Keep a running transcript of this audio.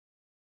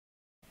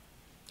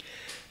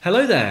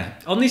Hello there.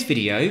 On this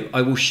video,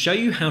 I will show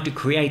you how to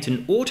create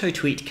an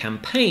auto-tweet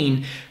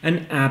campaign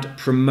and add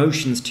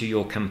promotions to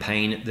your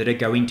campaign that are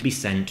going to be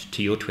sent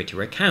to your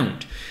Twitter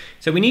account.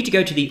 So we need to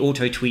go to the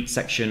auto-tweet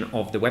section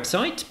of the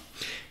website.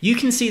 You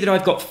can see that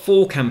I've got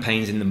 4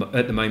 campaigns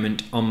at the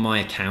moment on my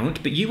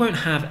account, but you won't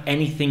have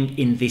anything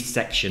in this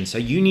section. So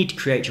you need to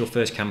create your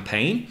first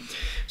campaign.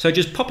 So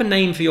just pop a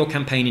name for your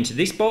campaign into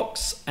this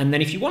box, and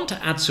then if you want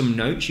to add some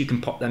notes, you can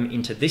pop them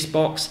into this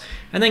box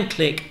and then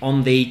click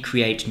on the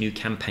Create New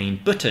Campaign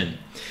button.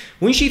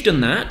 Once you've done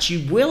that,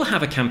 you will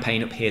have a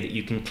campaign up here that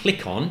you can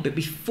click on, but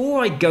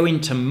before I go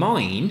into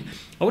mine,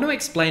 I want to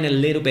explain a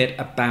little bit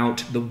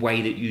about the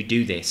way that you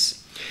do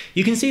this.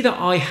 You can see that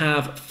I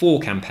have 4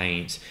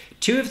 campaigns.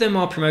 2 of them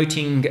are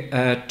promoting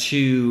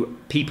to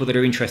people that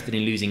are interested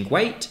in losing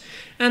weight,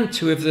 and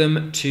 2 of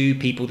them to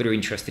people that are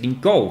interested in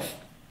golf.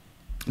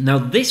 Now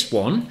this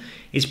one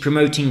is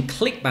promoting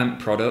ClickBank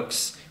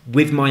products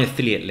with my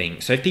affiliate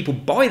link. So if people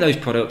buy those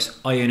products,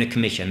 I earn a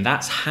commission.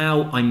 That's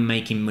how I'm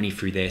making money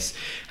through this.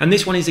 And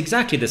this one is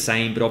exactly the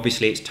same, but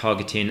obviously it's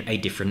targeting a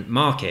different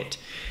market.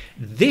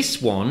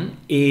 This one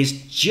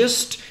is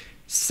just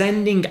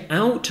sending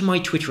out to my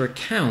Twitter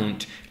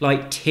account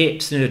like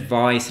tips and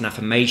advice and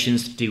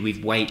affirmations to do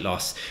with weight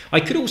loss. I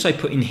could also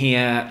put in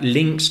here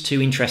links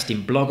to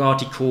interesting blog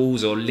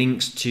articles or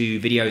links to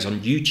videos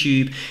on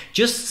YouTube,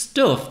 just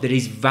stuff that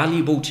is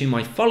valuable to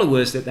my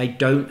followers that they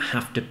don't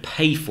have to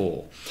pay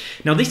for.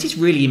 Now this is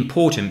really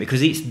important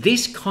because it's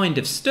this kind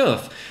of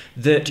stuff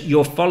that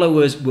your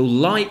followers will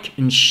like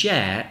and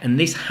share, and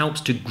this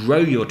helps to grow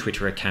your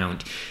Twitter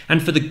account.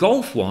 And for the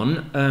golf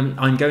one,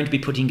 I'm going to be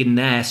putting in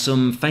there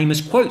some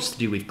famous quotes to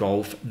do with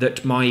golf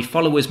that my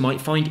followers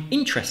might find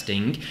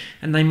interesting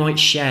and they might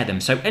share them.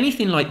 So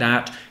anything like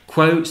that,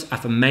 quotes,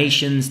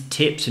 affirmations,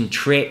 tips and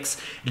tricks,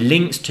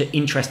 links to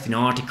interesting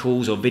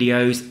articles or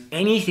videos,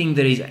 anything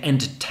that is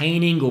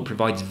entertaining or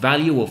provides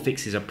value or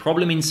fixes a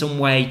problem in some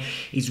way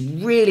is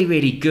really,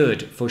 really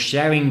good for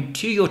sharing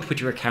to your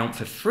Twitter account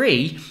for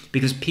free,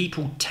 because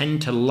people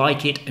tend to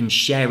like it and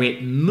share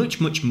it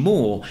much, much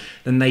more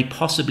than they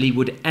possibly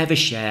would ever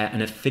share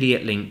an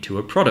affiliate link to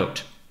a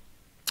product.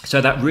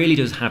 So that really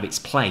does have its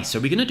place. So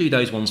we're going to do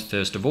those ones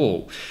first of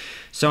all.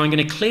 So I'm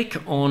going to click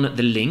on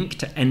the link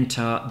to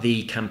enter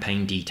the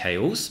campaign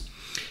details,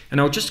 and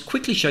I'll just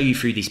quickly show you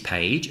through this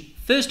page.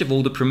 First of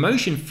all, the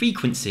promotion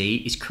frequency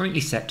is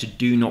currently set to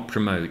do not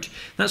promote.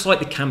 That's like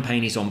the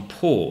campaign is on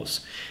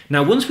pause.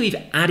 Now, once we've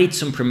added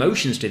some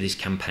promotions to this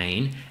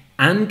campaign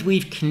and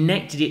we've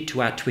connected it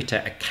to our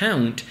Twitter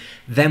account,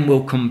 then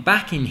we'll come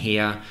back in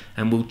here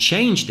and we'll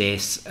change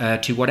this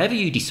to whatever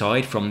you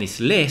decide from this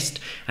list,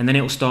 and then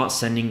it will start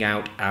sending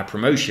out our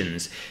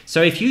promotions.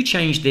 So if you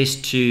change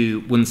this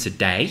to once a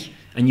day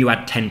and you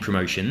add 10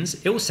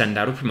 promotions, it will send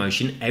out a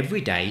promotion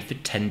every day for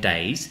 10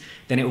 days.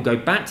 Then it will go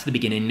back to the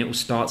beginning and it will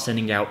start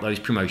sending out those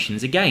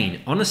promotions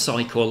again on a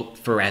cycle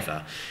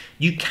forever.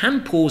 You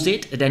can pause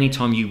it at any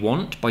time you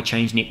want by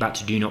changing it back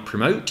to do not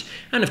promote,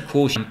 and of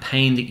course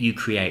campaign that you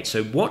create.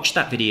 So watch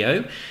that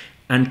video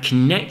and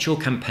connect your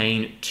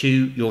campaign to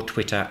your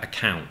Twitter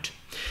account.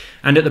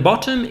 And at the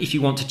bottom, if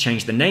you want to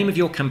change the name of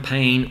your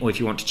campaign or if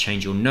you want to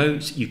change your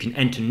notes, you can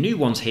enter new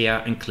ones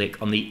here and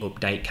click on the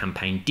Update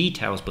Campaign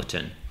Details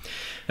button.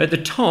 At the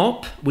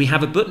top, we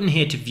have a button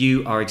here to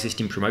view our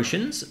existing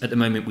promotions. At the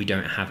moment, we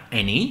don't have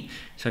any.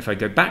 So if I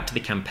go back to the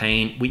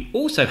campaign, we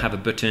also have a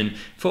button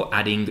for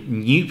adding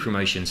new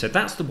promotions. So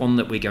that's the one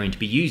that we're going to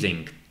be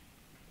using.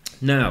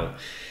 Now,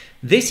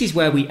 this is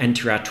where we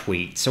enter our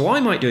tweet. So I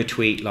might do a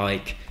tweet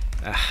like,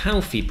 "A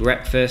healthy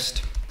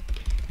breakfast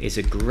is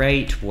a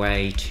great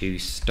way to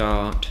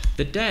start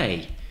the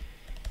day."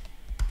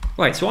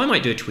 Right, so I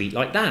might do a tweet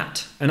like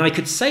that, and I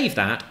could save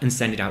that and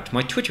send it out to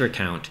my Twitter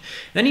account.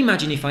 Then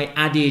imagine if I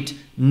added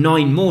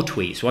 9 more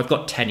tweets, so I've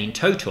got 10 in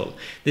total.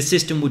 The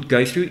system would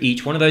go through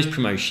each one of those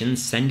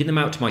promotions, sending them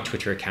out to my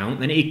Twitter account,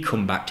 then it'd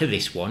come back to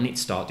this one, it'd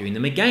start doing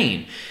them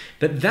again.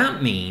 But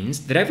that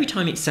means that every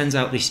time it sends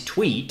out this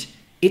tweet,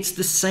 it's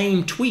the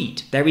same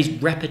tweet. There is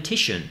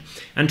repetition,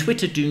 and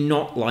Twitter do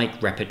not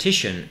like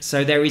repetition.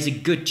 So there is a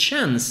good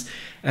chance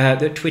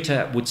that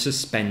Twitter would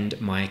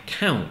suspend my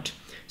account.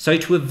 So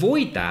to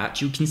avoid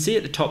that, you can see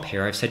at the top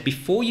here, I've said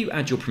before you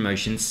add your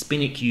promotion,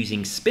 spin it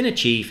using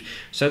SpinAchieve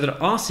so that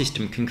our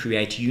system can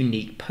create a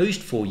unique post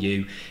for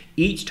you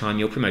each time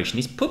your promotion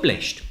is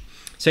published.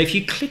 So if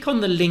you click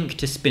on the link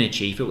to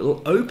SpinAchieve, it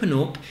will open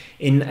up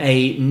in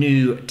a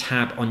new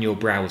tab on your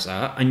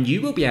browser, and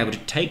you will be able to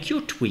take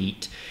your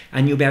tweet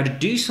and you'll be able to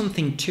do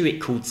something to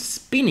it called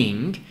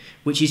spinning,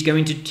 which is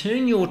going to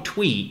turn your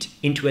tweet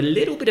into a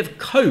little bit of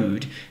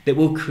code that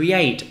will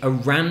create a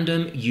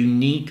random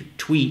unique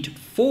tweet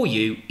for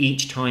you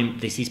each time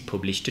this is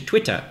published to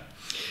Twitter.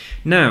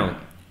 Now,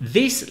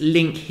 this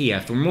link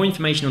here, for more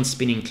information on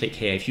spinning, click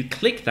here. If you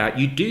click that,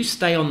 you do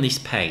stay on this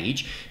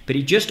page, but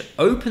it just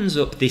opens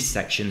up this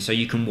section so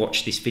you can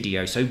watch this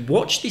video. So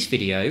watch this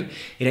video.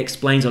 It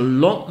explains a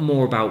lot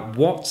more about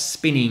what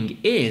spinning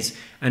is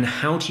and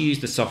how to use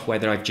the software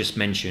that I've just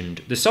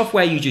mentioned. The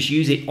software, you just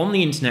use it on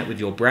the internet with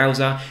your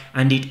browser,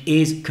 and it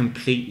is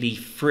completely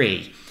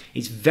free.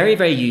 It's very,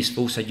 very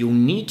useful, so you'll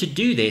need to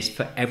do this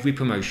for every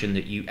promotion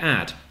that you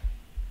add.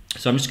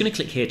 So I'm just going to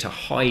click here to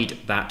hide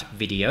that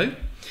video.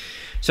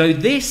 So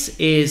this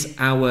is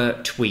our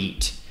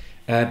tweet,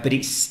 but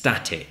it's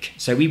static.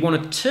 So we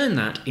want to turn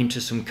that into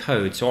some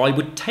code. So I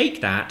would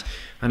take that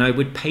and I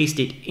would paste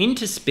it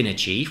into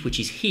Spinachief, which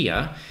is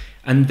here,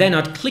 and then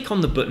I'd click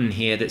on the button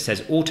here that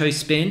says auto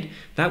spin.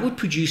 That would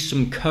produce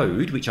some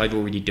code, which I've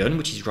already done,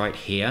 which is right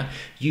here.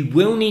 You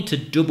will need to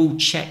double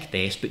check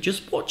this, but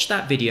just watch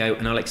that video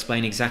and I'll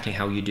explain exactly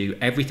how you do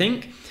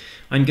everything.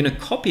 I'm going to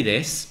copy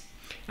this,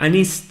 and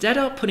instead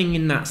of putting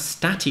in that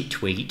static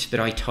tweet that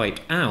I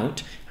typed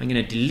out, I'm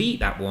going to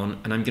delete that one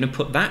and I'm going to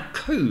put that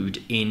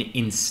code in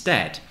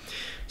instead.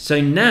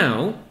 So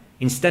now,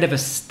 instead of a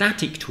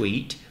static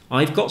tweet,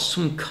 I've got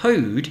some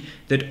code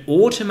that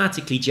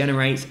automatically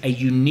generates a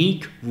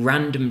unique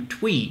random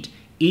tweet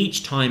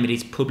each time it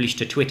is published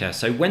to Twitter.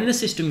 So when the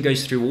system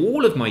goes through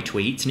all of my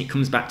tweets and it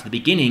comes back to the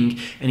beginning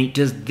and it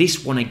does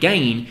this one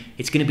again,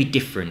 it's going to be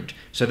different.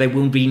 So there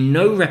will be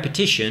no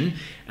repetition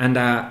and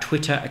our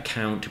Twitter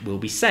account will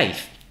be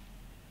safe.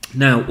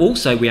 Now,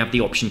 also we have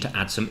the option to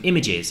add some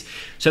images.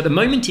 So at the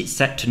moment it's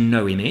set to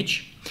no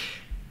image.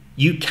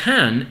 You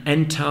can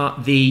enter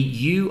the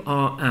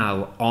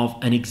URL of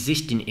an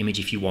existing image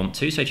if you want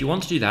to. So if you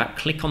want to do that,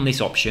 click on this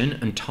option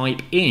and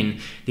type in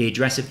the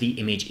address of the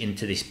image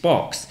into this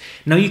box.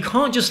 Now you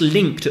can't just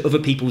link to other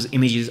people's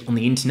images on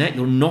the internet.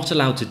 You're not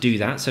allowed to do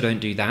that, so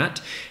don't do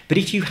that. But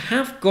if you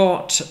have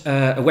got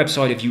a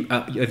website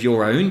of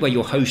your own where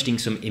you're hosting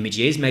some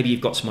images, maybe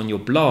you've got some on your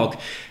blog,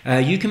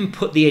 you can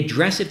put the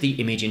address of the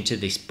image into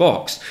this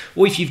box,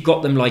 or if you've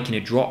got them like in a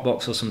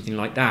Dropbox or something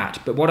like that.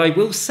 But what I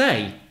will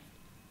say,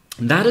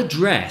 that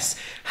address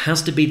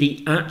has to be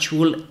the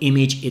actual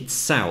image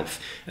itself,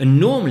 and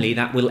normally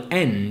that will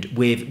end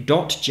with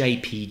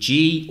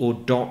 .jpg or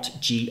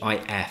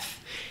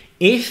 .gif.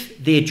 If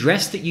the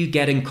address that you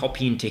get and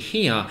copy into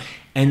here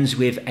ends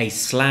with a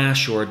 /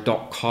 or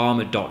a .com,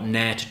 a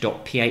 .net,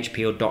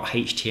 .php or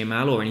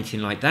 .html or anything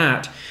like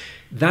that,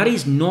 that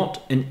is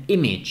not an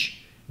image.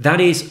 That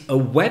is a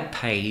web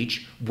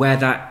page where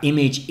that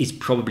image is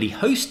probably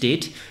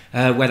hosted,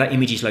 where that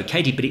image is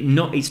located, but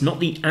it's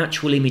not the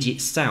actual image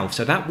itself.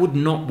 So that would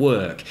not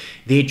work.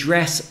 The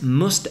address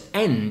must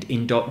end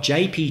in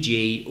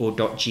 .jpg or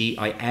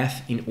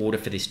 .gif in order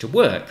for this to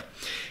work.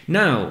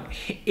 Now,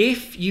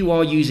 if you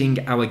are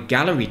using our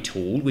gallery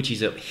tool, which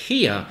is up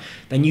here,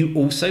 then you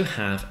also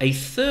have a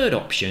third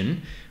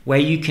option where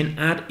you can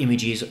add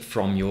images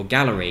from your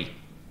gallery.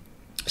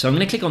 So I'm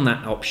going to click on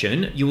that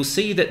option. You will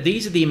see that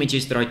these are the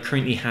images that I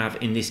currently have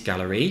in this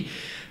gallery.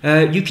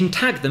 You can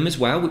tag them as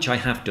well, which I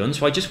have done.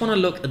 So I just want to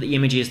look at the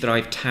images that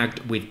I've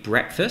tagged with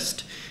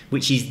breakfast,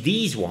 which is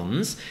these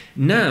ones.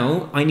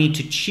 Now I need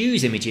to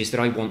choose images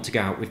that I want to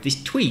go out with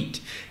this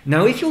tweet.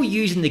 Now, if you're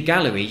using the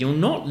gallery, you're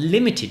not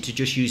limited to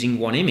just using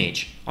one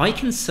image. I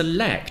can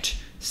select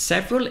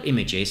several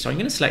images. So I'm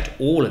going to select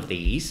all of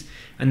these.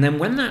 And then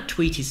when that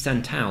tweet is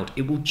sent out,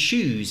 it will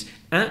choose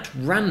at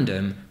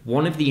random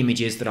one of the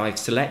images that I've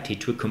selected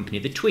to accompany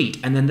the tweet.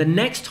 And then the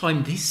next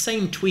time this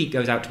same tweet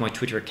goes out to my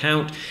Twitter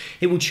account,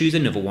 it will choose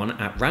another one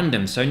at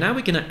random. So now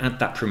we're going to add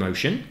that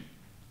promotion.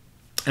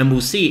 And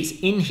we'll see it's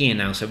in here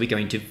now, so we're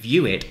going to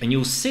view it. And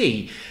you'll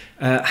see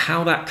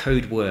how that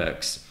code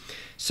works.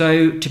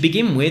 So to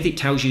begin with, it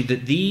tells you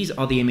that these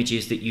are the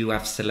images that you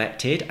have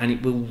selected, and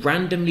it will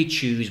randomly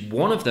choose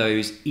one of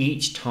those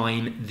each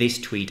time this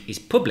tweet is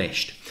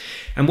published.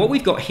 And what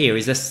we've got here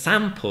is a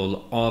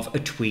sample of a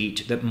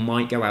tweet that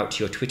might go out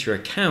to your Twitter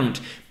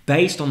account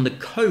based on the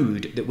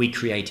code that we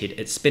created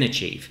at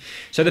Spinachief.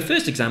 So the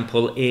first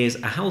example is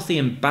a healthy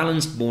and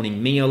balanced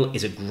morning meal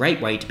is a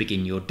great way to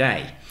begin your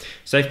day.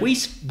 So if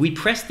we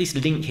press this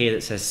link here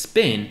that says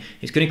spin,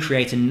 it's going to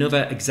create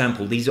another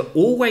example. These are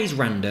always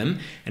random,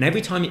 and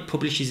every time it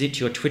publishes it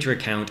to your Twitter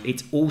account,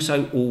 it's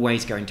also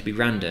always going to be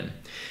random.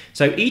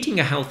 So eating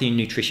a healthy and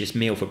nutritious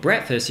meal for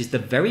breakfast is the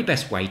very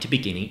best way to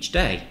begin each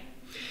day.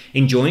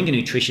 Enjoying a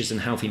nutritious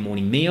and healthy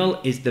morning meal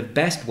is the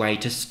best way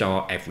to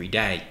start every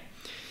day.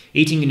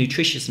 Eating a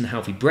nutritious and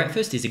healthy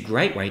breakfast is a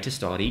great way to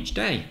start each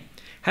day.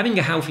 Having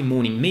a healthy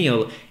morning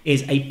meal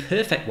is a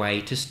perfect way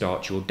to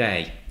start your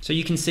day. So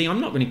you can see, I'm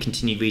not going to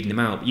continue reading them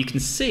out, but you can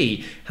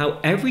see how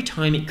every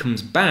time it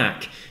comes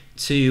back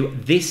to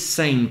this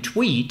same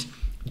tweet,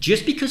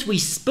 just because we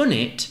spun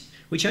it,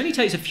 which only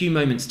takes a few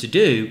moments to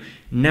do,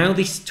 now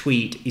this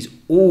tweet is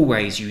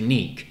always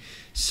unique.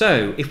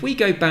 So if we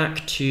go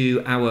back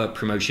to our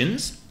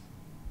promotions,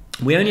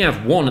 we only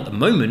have one at the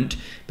moment,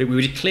 but we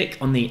would click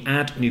on the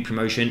add new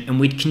promotion and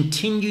we'd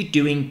continue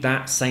doing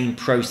that same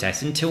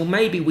process until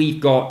maybe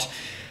we've got,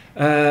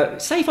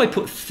 say if I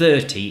put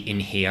 30 in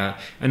here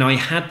and I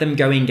had them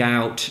going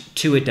out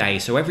 2 a day,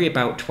 so every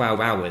about 12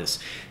 hours,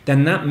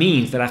 then that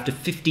means that after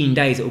 15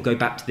 days it will go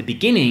back to the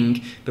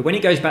beginning, but when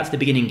it goes back to the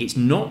beginning, it's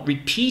not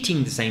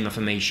repeating the same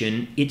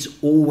affirmation, it's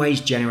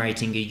always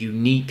generating a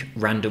unique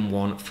random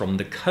one from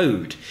the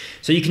code.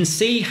 So you can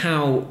see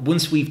how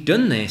once we've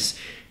done this,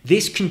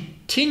 this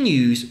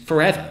continues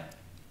forever.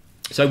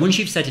 So once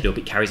you've set it up,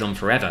 it carries on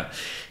forever.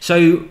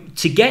 So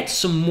to get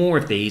some more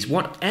of these,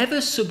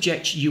 whatever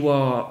subject you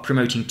are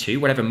promoting to,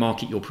 whatever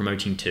market you're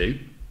promoting to,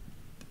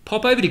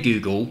 pop over to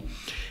Google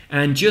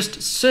and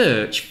just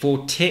search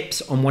for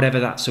tips on whatever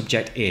that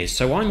subject is.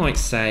 So I might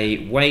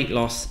say weight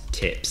loss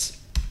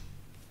tips.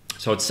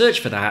 So I'd search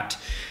for that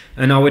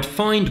and I would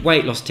find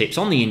weight loss tips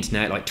on the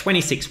internet, like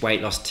 26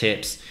 weight loss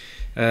tips,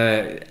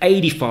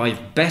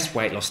 85 best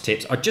weight loss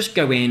tips. I'd just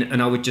go in and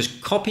I would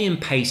just copy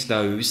and paste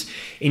those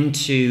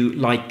into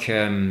like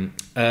a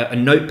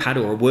notepad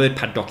or a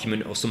WordPad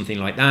document or something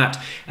like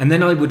that, and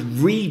then I would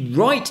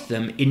rewrite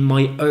them in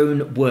my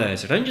own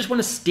words. I don't just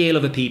want to steal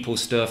other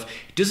people's stuff.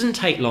 It doesn't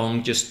take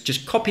long.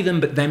 Just copy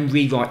them, but then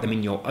rewrite them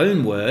in your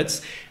own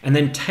words, and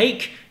then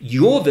take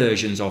your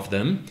versions of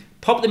them,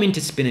 pop them into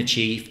Spinner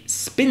Chief,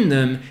 spin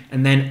them,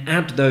 and then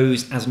add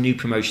those as new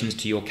promotions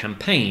to your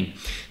campaign.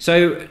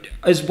 So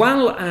as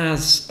well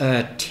as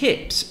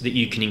tips that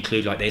you can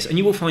include like this, and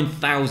you will find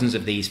thousands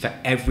of these for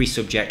every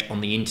subject on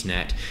the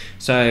internet.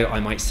 So I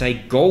might say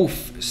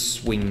golf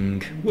swing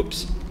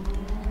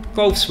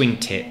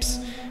tips.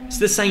 It's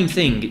the same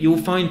thing. You'll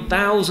find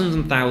thousands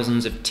and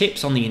thousands of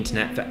tips on the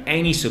internet for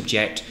any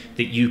subject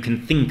that you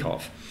can think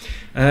of.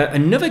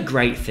 Another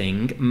great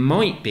thing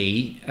might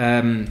be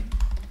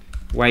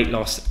weight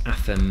loss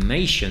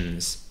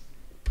affirmations.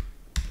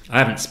 I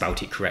haven't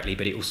spelt it correctly,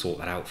 but it will sort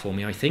that out for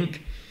me, I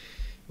think.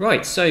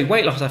 Right, so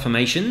weight loss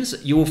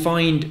affirmations, you will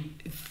find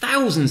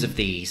thousands of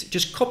these.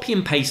 Just copy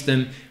and paste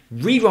them,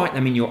 rewrite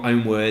them in your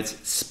own words,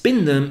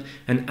 spin them,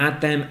 and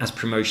add them as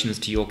promotions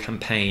to your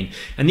campaign.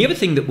 And the other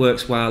thing that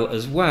works well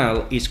as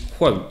well is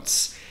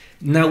quotes.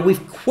 Now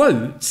with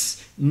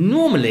quotes,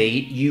 normally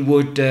you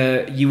would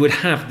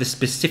have the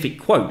specific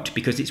quote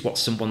because it's what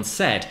someone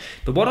said.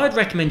 But what I'd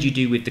recommend you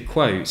do with the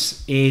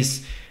quotes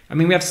is, I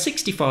mean, we have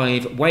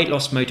 65 weight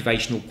loss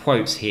motivational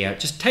quotes here.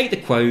 Just take the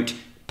quote,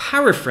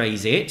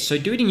 paraphrase it, so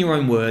do it in your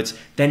own words,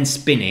 then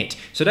spin it.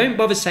 So don't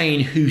bother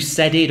saying who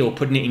said it or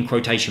putting it in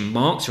quotation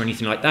marks or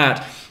anything like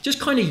that. Just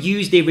kind of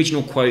use the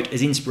original quote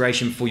as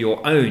inspiration for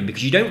your own,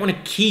 because you don't want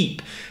to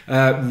keep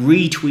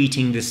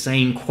retweeting the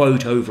same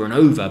quote over and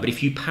over. But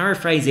if you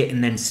paraphrase it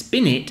and then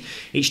spin it,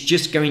 it's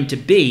just going to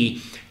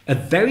be a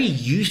very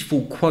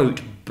useful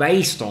quote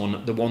based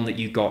on the one that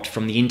you got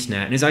from the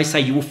internet. And as I say,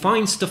 you will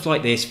find stuff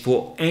like this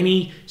for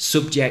any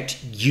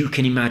subject you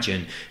can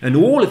imagine. And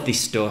all of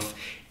this stuff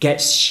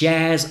gets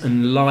shares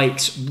and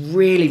likes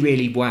really,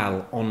 really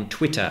well on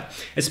Twitter,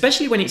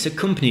 especially when it's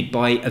accompanied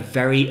by a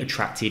very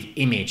attractive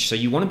image. So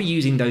you want to be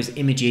using those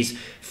images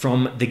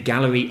from the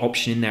gallery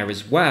option in there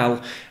as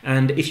well.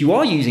 And if you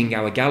are using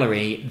our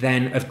gallery,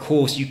 then of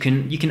course you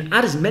can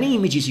add as many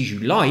images as you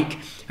like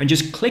and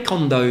just click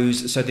on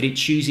those so that it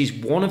chooses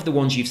one of the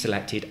ones you've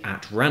selected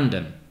at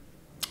random.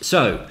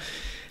 So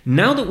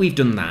now that we've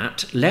done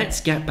that,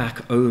 let's get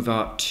back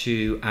over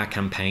to our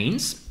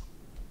campaigns.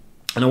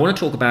 And I want to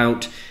talk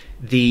about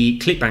the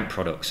ClickBank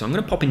product. So I'm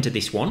going to pop into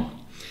this one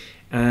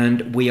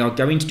and we are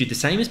going to do the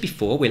same as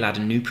before. We'll add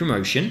a new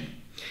promotion,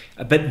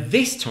 but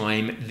this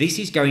time this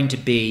is going to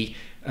be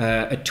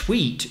a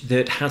tweet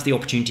that has the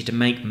opportunity to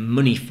make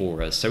money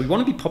for us. So we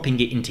want to be popping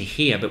it into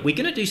here, but we're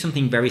going to do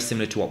something very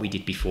similar to what we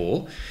did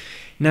before.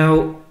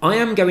 Now, I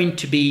am going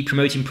to be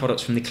promoting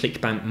products from the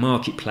ClickBank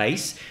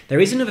marketplace.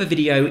 There is another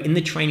video in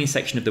the training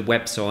section of the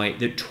website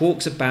that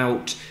talks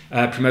about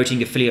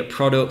promoting affiliate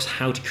products,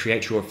 how to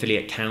create your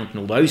affiliate account and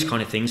all those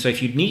kind of things. So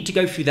if you need to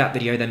go through that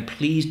video, then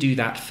please do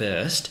that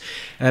first.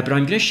 But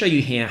I'm going to show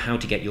you here how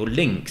to get your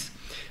links.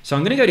 So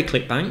I'm going to go to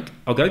ClickBank,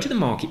 I'll go to the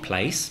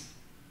marketplace,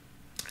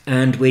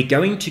 and we're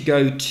going to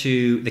go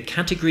to the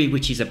category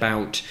which is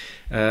about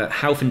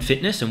health and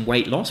fitness and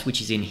weight loss, which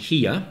is in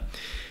here.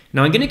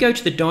 Now I'm going to go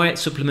to the diet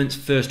supplements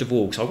first of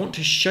all, because I want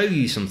to show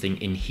you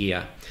something in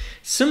here.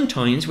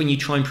 Sometimes when you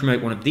try and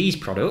promote one of these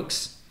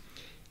products,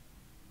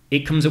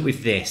 it comes up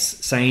with this,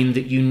 saying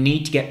that you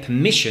need to get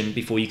permission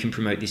before you can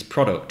promote this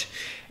product.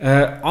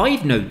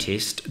 I've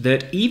noticed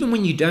that even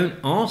when you don't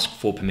ask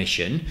for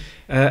permission,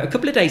 a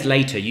couple of days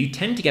later, you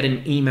tend to get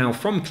an email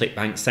from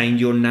ClickBank saying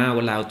you're now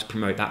allowed to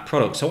promote that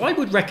product. So I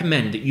would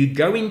recommend that you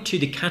go into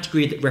the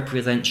category that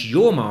represents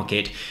your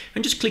market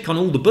and just click on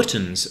all the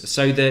buttons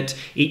so that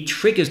it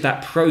triggers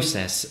that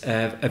process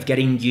of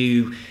getting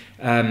you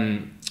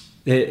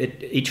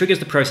it triggers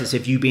the process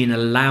of you being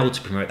allowed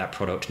to promote that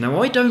product.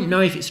 Now, I don't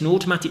know if it's an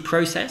automatic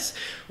process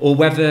or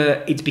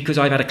whether it's because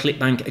I've had a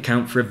ClickBank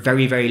account for a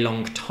very, very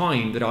long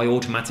time that I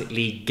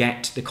automatically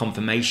get the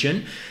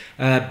confirmation.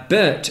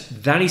 But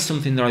that is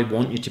something that I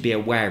want you to be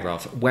aware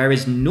of.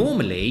 Whereas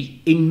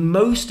normally, in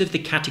most of the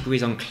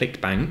categories on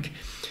ClickBank,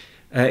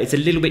 it's a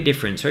little bit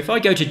different. So if I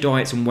go to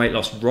diets and weight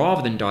loss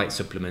rather than diet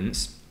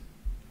supplements,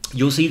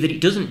 you'll see that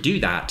it doesn't do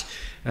that.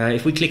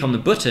 If we click on the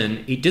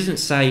button, it doesn't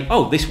say,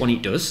 oh, this one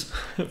it does.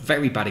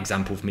 Very bad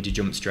example for me to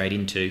jump straight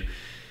into.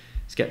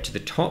 Let's get to the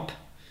top.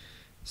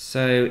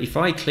 So if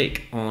I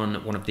click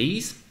on one of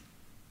these,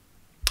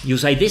 you'll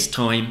say this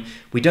time,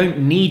 we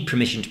don't need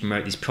permission to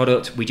promote this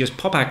product. We just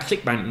pop our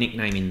ClickBank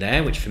nickname in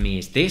there, which for me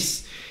is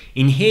this.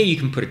 In here, you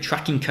can put a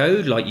tracking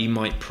code, like you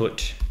might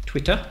put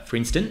Twitter, for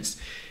instance,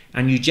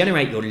 and you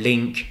generate your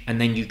link,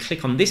 and then you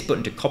click on this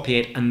button to copy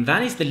it, and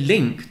that is the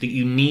link that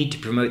you need to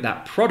promote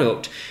that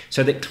product,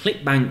 so that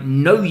ClickBank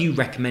know you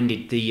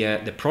recommended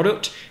the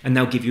product, and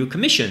they'll give you a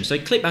commission. So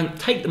ClickBank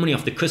take the money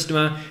off the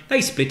customer,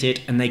 they split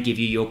it, and they give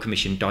you your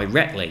commission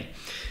directly.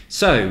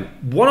 So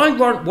what I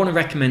want to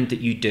recommend that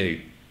you do,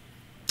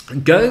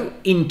 go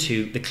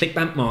into the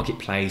ClickBank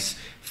marketplace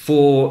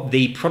for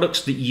the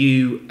products that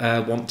you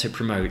want to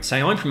promote.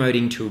 Say I'm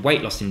promoting to a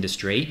weight loss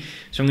industry,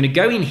 so I'm going to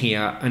go in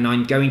here and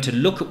I'm going to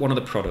look at one of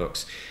the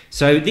products.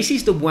 So this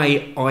is the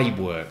way I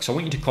work, so I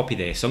want you to copy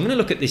this. So I'm going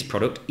to look at this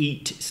product,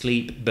 Eat,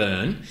 Sleep,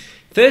 Burn.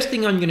 First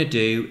thing I'm going to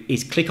do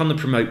is click on the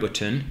promote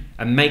button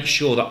and make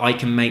sure that I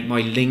can make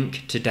my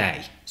link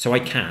today. So I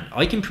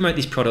can promote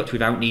this product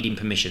without needing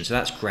permission, so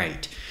that's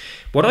great.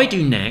 What I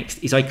do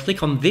next is I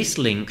click on this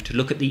link to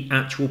look at the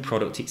actual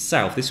product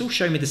itself. This will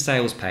show me the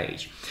sales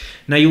page.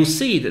 Now you'll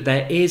see that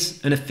there is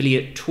an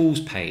affiliate tools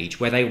page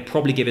where they will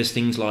probably give us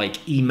things like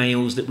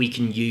emails that we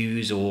can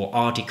use or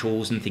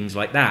articles and things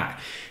like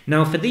that.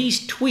 Now for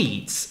these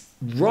tweets,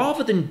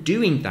 rather than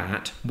doing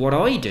that, what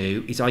I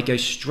do is I go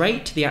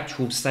straight to the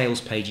actual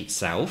sales page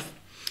itself.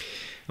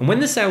 And when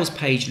the sales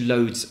page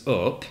loads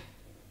up,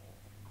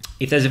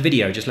 if there's a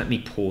video, just let me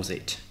pause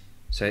it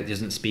so it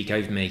doesn't speak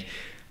over me.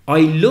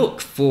 I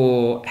look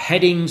for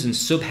headings and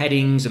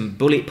subheadings and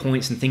bullet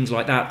points and things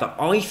like that that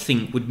I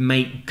think would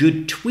make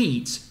good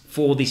tweets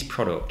for this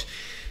product.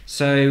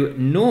 So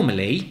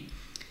normally,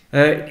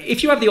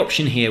 if you have the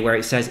option here where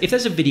it says, if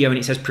there's a video and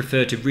it says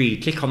prefer to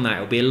read, click on that,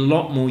 it'll be a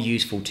lot more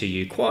useful to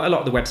you. Quite a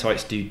lot of the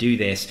websites do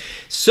this.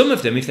 Some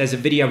of them, if there's a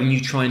video and you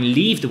try and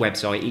leave the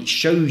website, it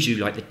shows you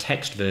like the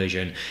text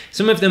version.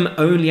 Some of them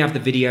only have the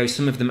video,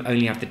 some of them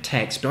only have the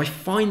text, but I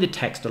find the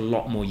text a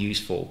lot more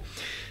useful.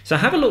 So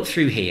have a look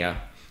through here.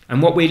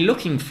 And what we're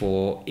looking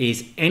for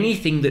is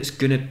anything that's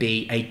going to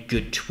be a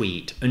good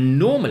tweet. And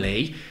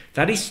normally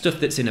that is stuff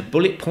that's in a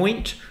bullet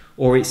point,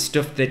 or it's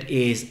stuff that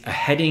is a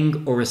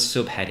heading or a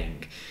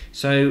subheading.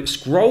 So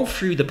scroll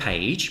through the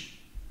page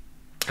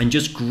and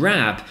just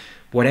grab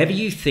whatever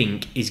you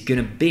think is going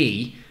to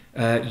be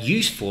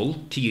useful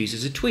to use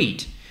as a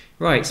tweet.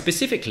 Right,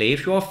 specifically,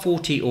 if you are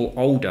 40 or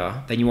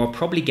older, then you are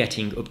probably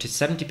getting up to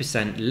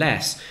 70%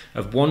 less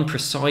of one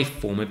precise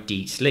form of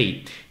deep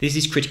sleep. This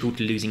is critical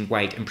to losing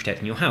weight and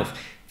protecting your health.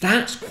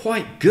 That's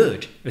quite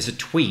good as a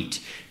tweet.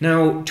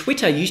 Now,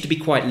 Twitter used to be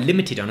quite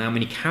limited on how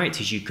many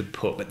characters you could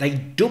put, but they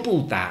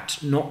doubled that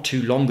not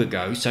too long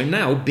ago. So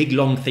now big,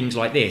 long things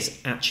like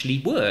this actually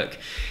work.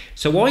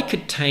 So I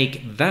could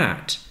take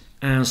that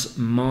as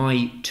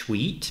my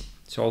tweet.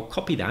 So I'll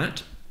copy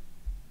that.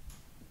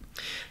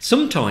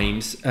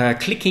 Sometimes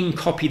clicking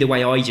copy the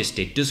way I just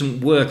did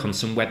doesn't work on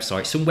some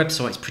websites. Some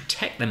websites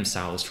protect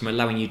themselves from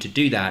allowing you to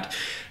do that.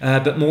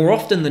 But more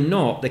often than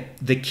not,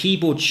 the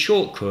keyboard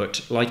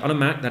shortcut, like on a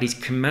Mac, that is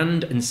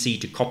Command and C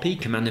to copy,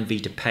 Command and V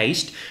to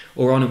paste,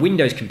 or on a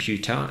Windows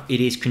computer, it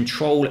is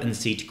Control and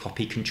C to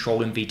copy,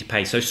 Control and V to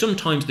paste. So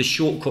sometimes the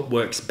shortcut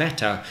works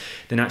better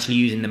than actually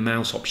using the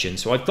mouse option.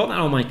 So I've got that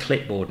on my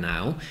clipboard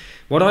now.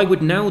 What I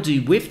would now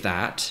do with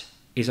that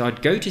is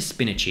I'd go to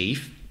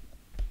Spinachief.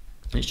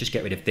 Let's just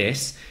get rid of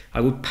this.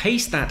 I would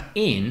paste that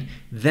in,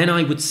 then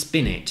I would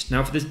spin it.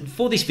 Now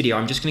for this video,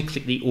 I'm just going to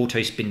click the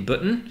auto spin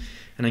button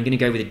and I'm going to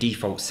go with the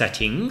default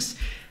settings.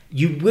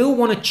 You will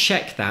want to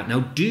check that.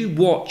 Now do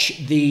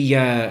watch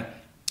the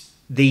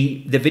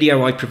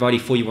video I provided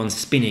for you on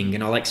spinning,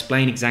 and I'll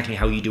explain exactly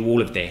how you do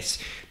all of this.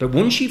 But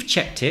once you've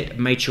checked it and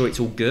made sure it's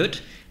all good,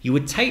 you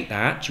would take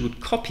that, you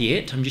would copy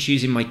it. I'm just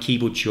using my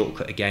keyboard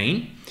shortcut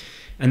again.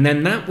 And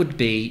then that would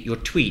be your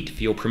tweet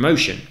for your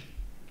promotion.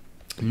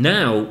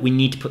 Now we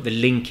need to put the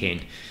link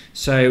in.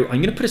 So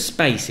I'm going to put a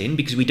space in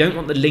because we don't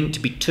want the link to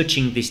be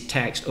touching this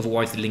text,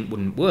 otherwise the link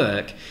wouldn't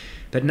work.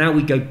 But now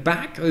we go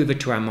back over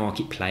to our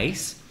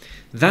marketplace.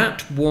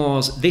 That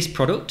was this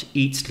product,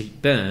 Eat,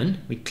 Sleep,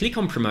 Burn. We click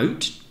on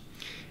promote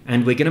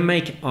and we're going to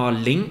make our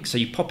link. So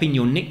you pop in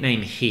your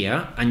nickname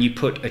here and you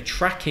put a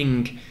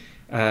tracking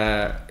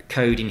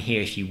code in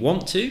here if you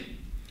want to.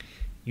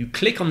 You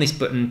click on this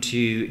button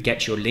to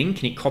get your link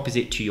and it copies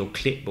it to your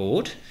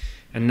clipboard.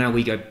 And now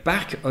we go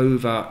back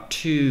over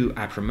to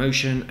our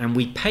promotion and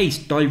we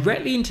paste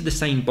directly into the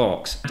same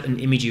box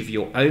an image of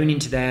your own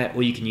into there,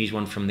 or you can use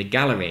one from the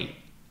gallery.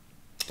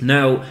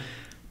 Now,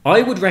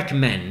 I would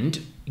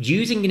recommend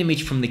using an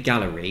image from the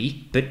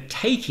gallery, but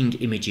taking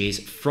images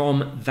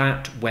from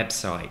that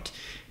website.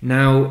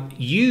 Now,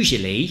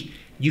 usually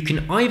you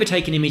can either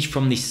take an image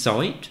from this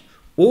site,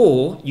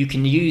 or you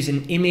can use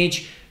an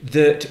image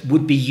that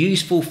would be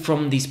useful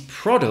from this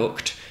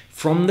product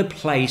from the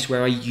place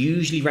where I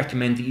usually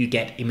recommend that you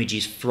get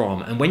images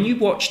from. And when you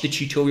watch the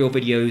tutorial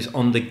videos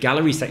on the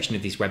gallery section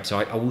of this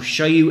website, I will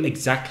show you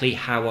exactly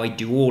how I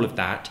do all of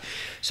that.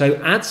 So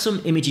add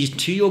some images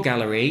to your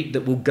gallery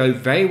that will go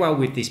very well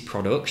with this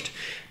product.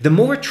 The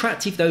more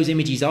attractive those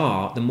images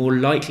are, the more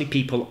likely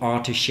people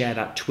are to share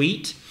that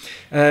tweet.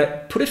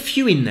 Put a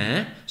few in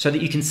there so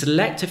that you can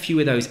select a few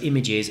of those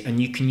images, and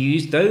you can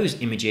use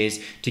those images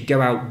to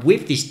go out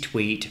with this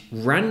tweet,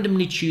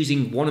 randomly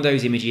choosing one of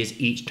those images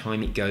each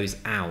time it goes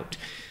out.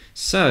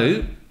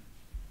 So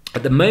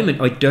at the moment,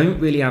 I don't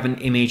really have an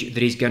image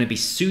that is going to be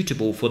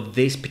suitable for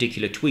this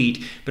particular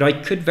tweet, but I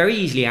could very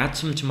easily add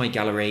some to my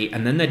gallery,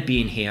 and then they'd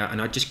be in here,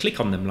 and I'd just click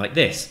on them like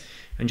this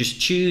and just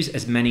choose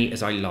as many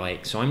as I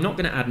like. So I'm not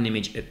going to add an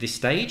image at this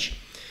stage.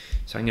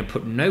 So I'm going to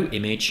put no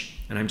image,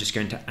 and I'm just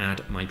going to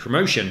add my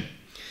promotion.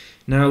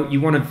 Now you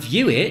want to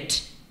view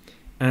it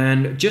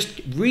and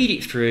just read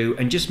it through,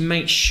 and just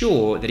make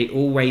sure that it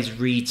always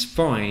reads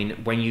fine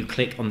when you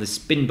click on the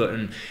spin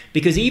button,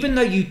 because even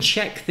though you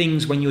check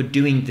things when you're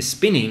doing the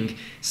spinning,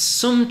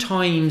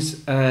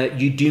 sometimes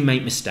you do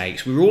make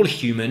mistakes. We're all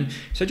human,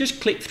 so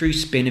just click through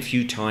spin a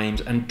few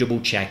times and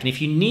double check, and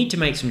if you need to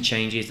make some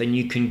changes, then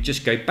you can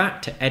just go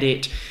back to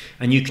edit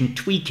and you can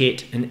tweak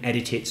it and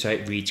edit it so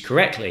it reads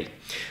correctly.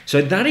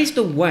 So that is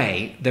the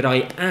way that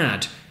I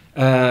add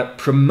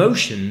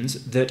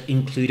promotions that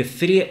include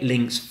affiliate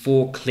links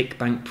for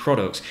ClickBank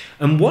products.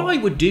 And what I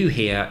would do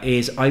here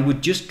is I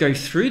would just go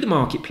through the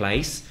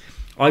marketplace.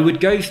 I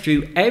would go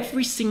through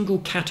every single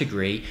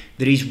category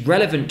that is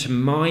relevant to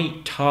my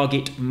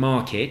target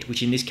market,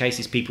 which in this case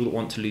is people that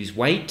want to lose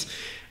weight.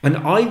 And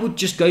I would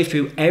just go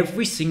through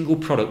every single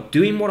product,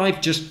 doing what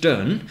I've just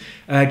done,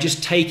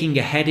 just taking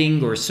a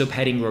heading or a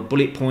subheading or a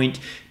bullet point,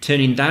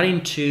 turning that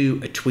into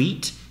a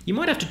tweet. You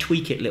might have to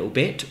tweak it a little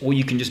bit, or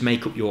you can just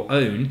make up your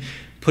own,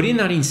 putting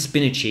that in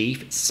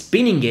Spinachieve,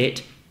 spinning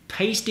it,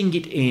 pasting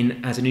it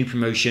in as a new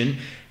promotion,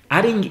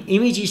 adding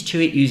images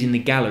to it using the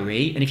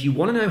gallery. And if you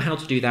want to know how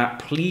to do that,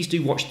 please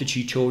do watch the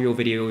tutorial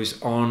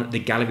videos on the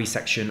gallery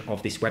section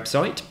of this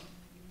website.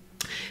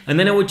 And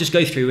then I would just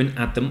go through and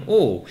add them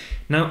all.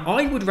 Now,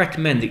 I would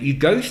recommend that you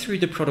go through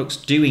the products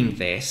doing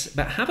this,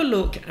 but have a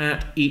look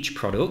at each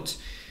product.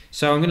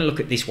 So I'm going to look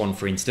at this one,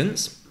 for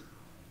instance.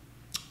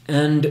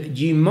 And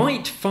you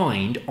might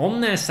find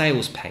on their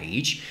sales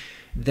page,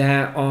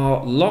 there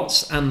are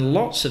lots and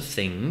lots of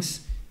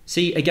things.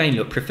 See, again,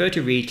 look, prefer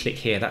to read, click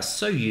here. That's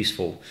so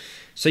useful.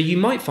 So you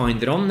might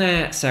find that on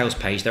their sales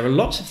page, there are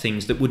lots of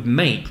things that would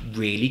make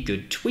really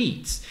good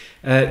tweets.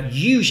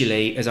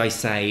 Usually, as I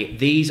say,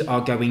 these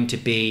are going to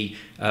be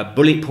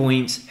bullet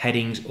points,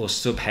 headings, or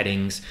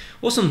subheadings,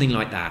 or something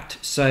like that.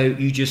 So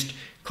you just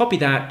copy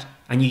that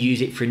and you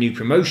use it for a new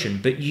promotion.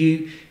 But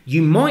you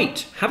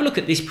might have a look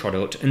at this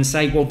product and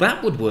say, well,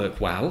 that would work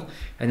well.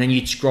 And then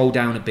you'd scroll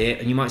down a bit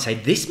and you might say,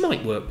 this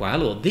might work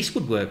well, or this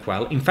would work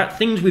well. In fact,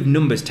 things with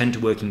numbers tend to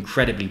work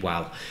incredibly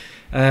well.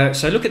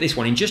 So look at this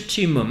one. In just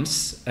 2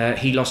 months,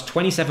 he lost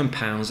 27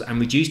 pounds and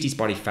reduced his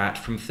body fat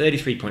from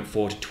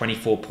 33.4 to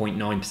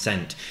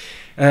 24.9%.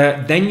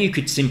 Then you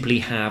could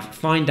simply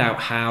find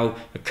out how,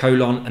 a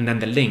colon, and then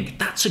the link.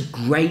 That's a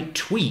great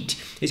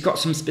tweet. It's got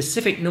some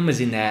specific numbers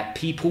in there.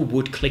 People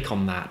would click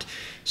on that.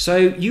 So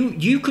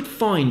you could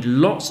find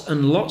lots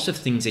and lots of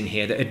things in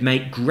here that would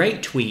make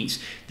great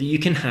tweets that you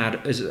can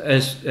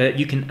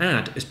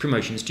add as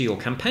promotions to your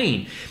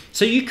campaign.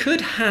 So you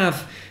could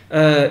have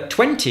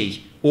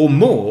 20 or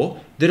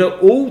more that are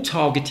all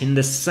targeting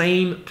the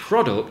same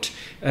product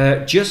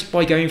just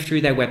by going through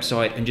their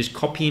website and just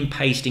copy and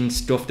pasting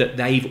stuff that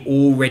they've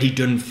already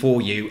done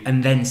for you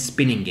and then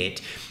spinning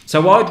it.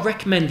 So I'd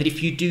recommend that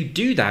if you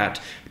do that,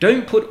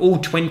 don't put all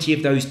 20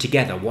 of those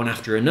together one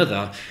after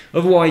another.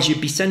 Otherwise, you'd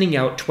be sending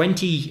out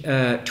 20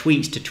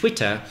 tweets to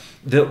Twitter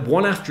that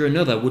one after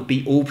another would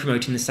be all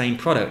promoting the same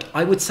product.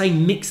 I would say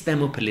mix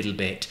them up a little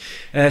bit.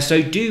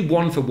 So do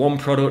one for one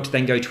product,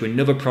 then go to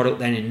another product,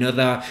 then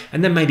another,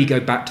 and then maybe go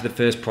back to the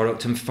first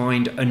product and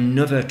find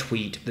another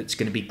tweet that's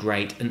going to be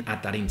great and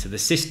add that into the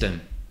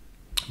system.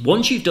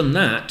 Once you've done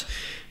that,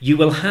 you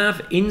will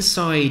have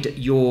inside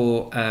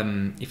your,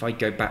 if I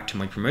go back to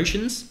my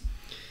promotions,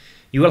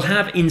 you will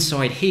have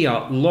inside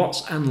here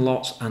lots and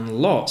lots and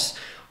lots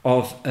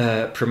of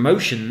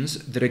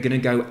promotions that are going to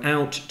go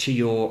out to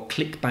your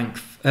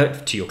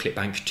to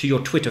your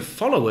Twitter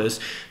followers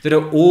that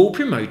are all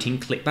promoting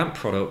ClickBank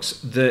products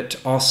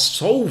that are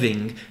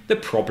solving the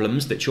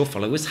problems that your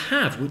followers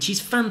have, which is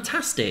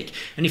fantastic.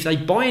 And if they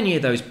buy any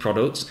of those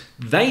products,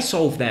 they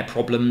solve their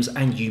problems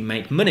and you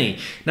make money.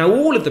 Now,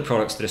 all of the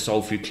products that are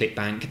sold through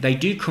ClickBank, they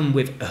do come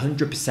with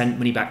 100%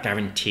 money back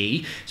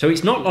guarantee. So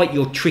it's not like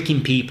you're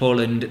tricking people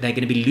and they're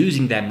going to be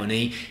losing their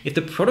money. If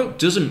the product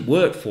doesn't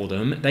work for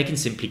them, they can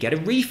simply get a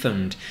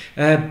refund.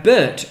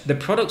 But the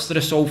products that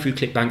are sold through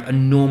ClickBank are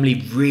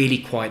normally really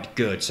quite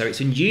good. So it's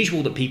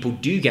unusual that people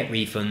do get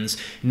refunds.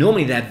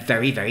 Normally they're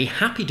very, very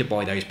happy to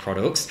buy those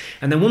products.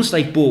 And then once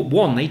they've bought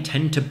one, they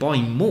tend to buy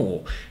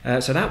more.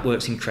 So that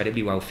works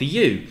incredibly well for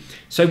you.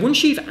 So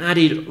once you've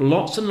added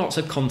lots and lots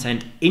of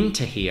content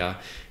into here,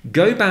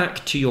 go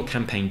back to your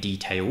campaign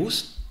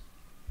details,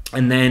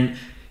 and then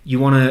you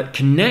want to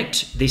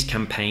connect this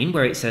campaign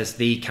where it says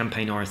the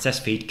campaign RSS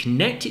feed,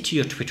 connect it to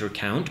your Twitter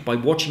account by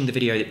watching the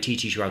video that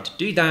teaches you how to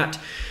do that.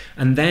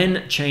 and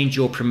then change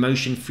your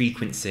promotion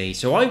frequency.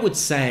 So I would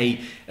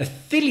say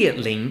affiliate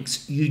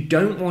links, you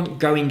don't want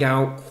going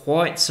out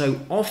quite so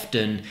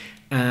often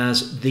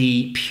as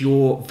the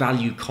pure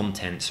value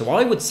content. So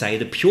I would say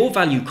the pure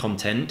value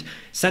content,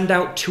 send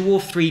out 2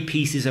 or 3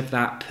 pieces of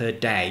that per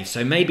day.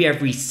 So maybe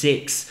every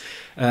 6,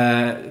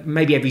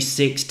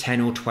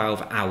 10 or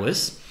 12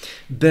 hours.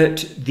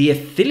 But the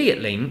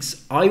affiliate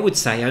links, I would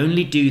say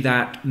only do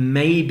that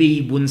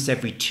maybe once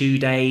every 2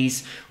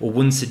 days or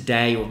once a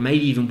day, or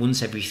maybe even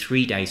once every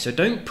 3 days. So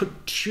don't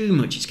put too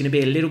much. It's going to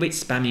be a little bit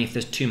spammy if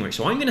there's too much.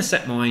 So I'm going to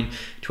set mine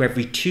to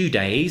every 2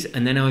 days,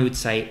 and then I would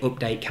say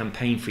update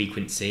campaign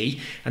frequency,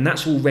 and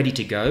that's all ready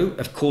to go.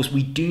 Of course,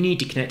 we do need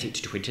to connect it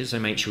to Twitter, so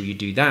make sure you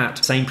do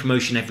that. Same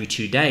promotion every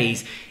 2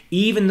 days.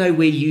 Even though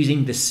we're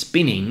using the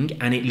spinning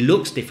and it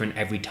looks different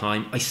every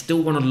time, I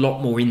still want a lot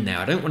more in there.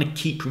 I don't want to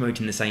keep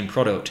promoting the same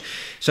product.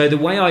 So the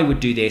way I would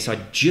do this,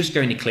 I'd just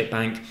go into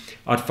ClickBank.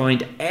 I'd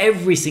find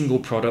every single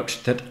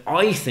product that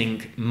I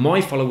think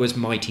my followers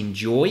might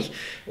enjoy,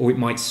 or it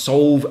might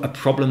solve a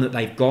problem that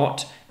they've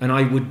got. And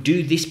I would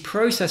do this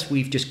process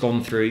we've just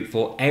gone through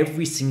for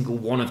every single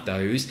one of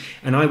those.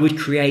 And I would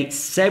create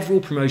several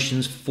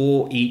promotions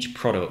for each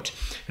product.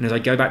 And as I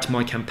go back to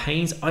my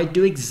campaigns, I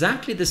do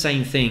exactly the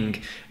same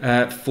thing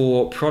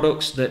for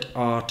products that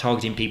are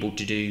targeting people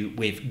to do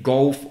with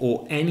golf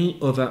or any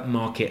other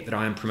market that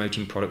I am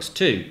promoting products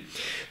to.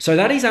 So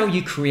that is how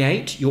you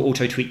create your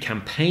auto-tweet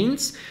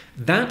campaigns.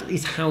 That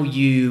is how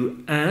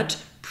you add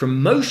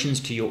promotions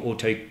to your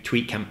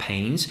auto-tweet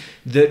campaigns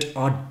that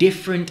are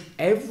different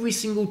every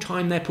single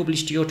time they're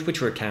published to your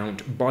Twitter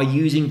account by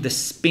using the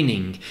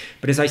spinning.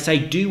 But as I say,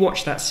 do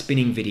watch that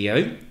spinning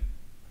video.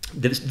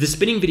 The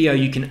spinning video,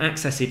 you can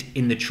access it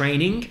in the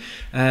training,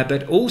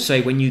 but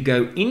also when you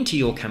go into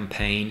your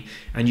campaign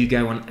and you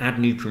go on add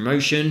new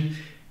promotion,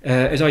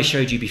 as I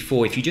showed you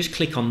before, if you just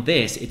click on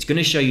this, it's going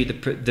to show you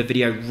the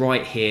video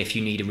right here if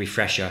you need a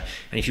refresher.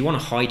 And if you want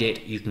to hide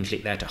it, you can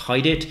click there to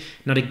hide it.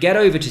 Now to get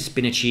over to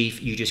Spinner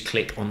Chief, you just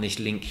click on this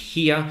link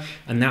here,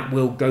 and that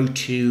will go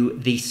to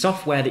the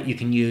software that you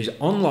can use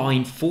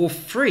online for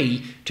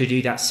free to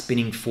do that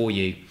spinning for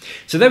you.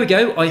 So there we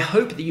go. I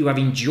hope that you have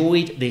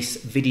enjoyed this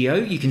video.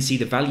 You can see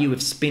the value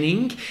of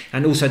spinning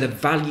and also the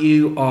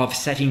value of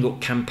setting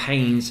up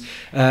campaigns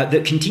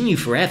that continue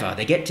forever.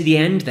 They get to the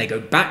end, they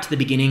go back to the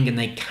beginning, and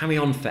they carry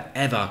on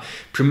forever,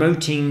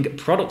 promoting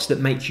products that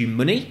make you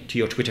money to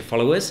your Twitter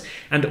followers,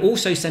 and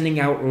also sending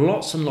out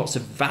lots and lots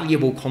of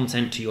valuable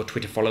content to your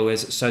Twitter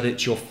followers so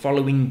that your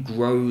following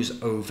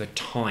grows over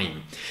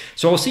time.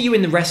 So I'll see you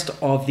in the rest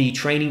of the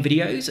training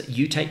videos.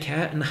 You take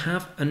care and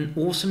have an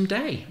awesome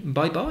day.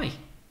 Bye bye.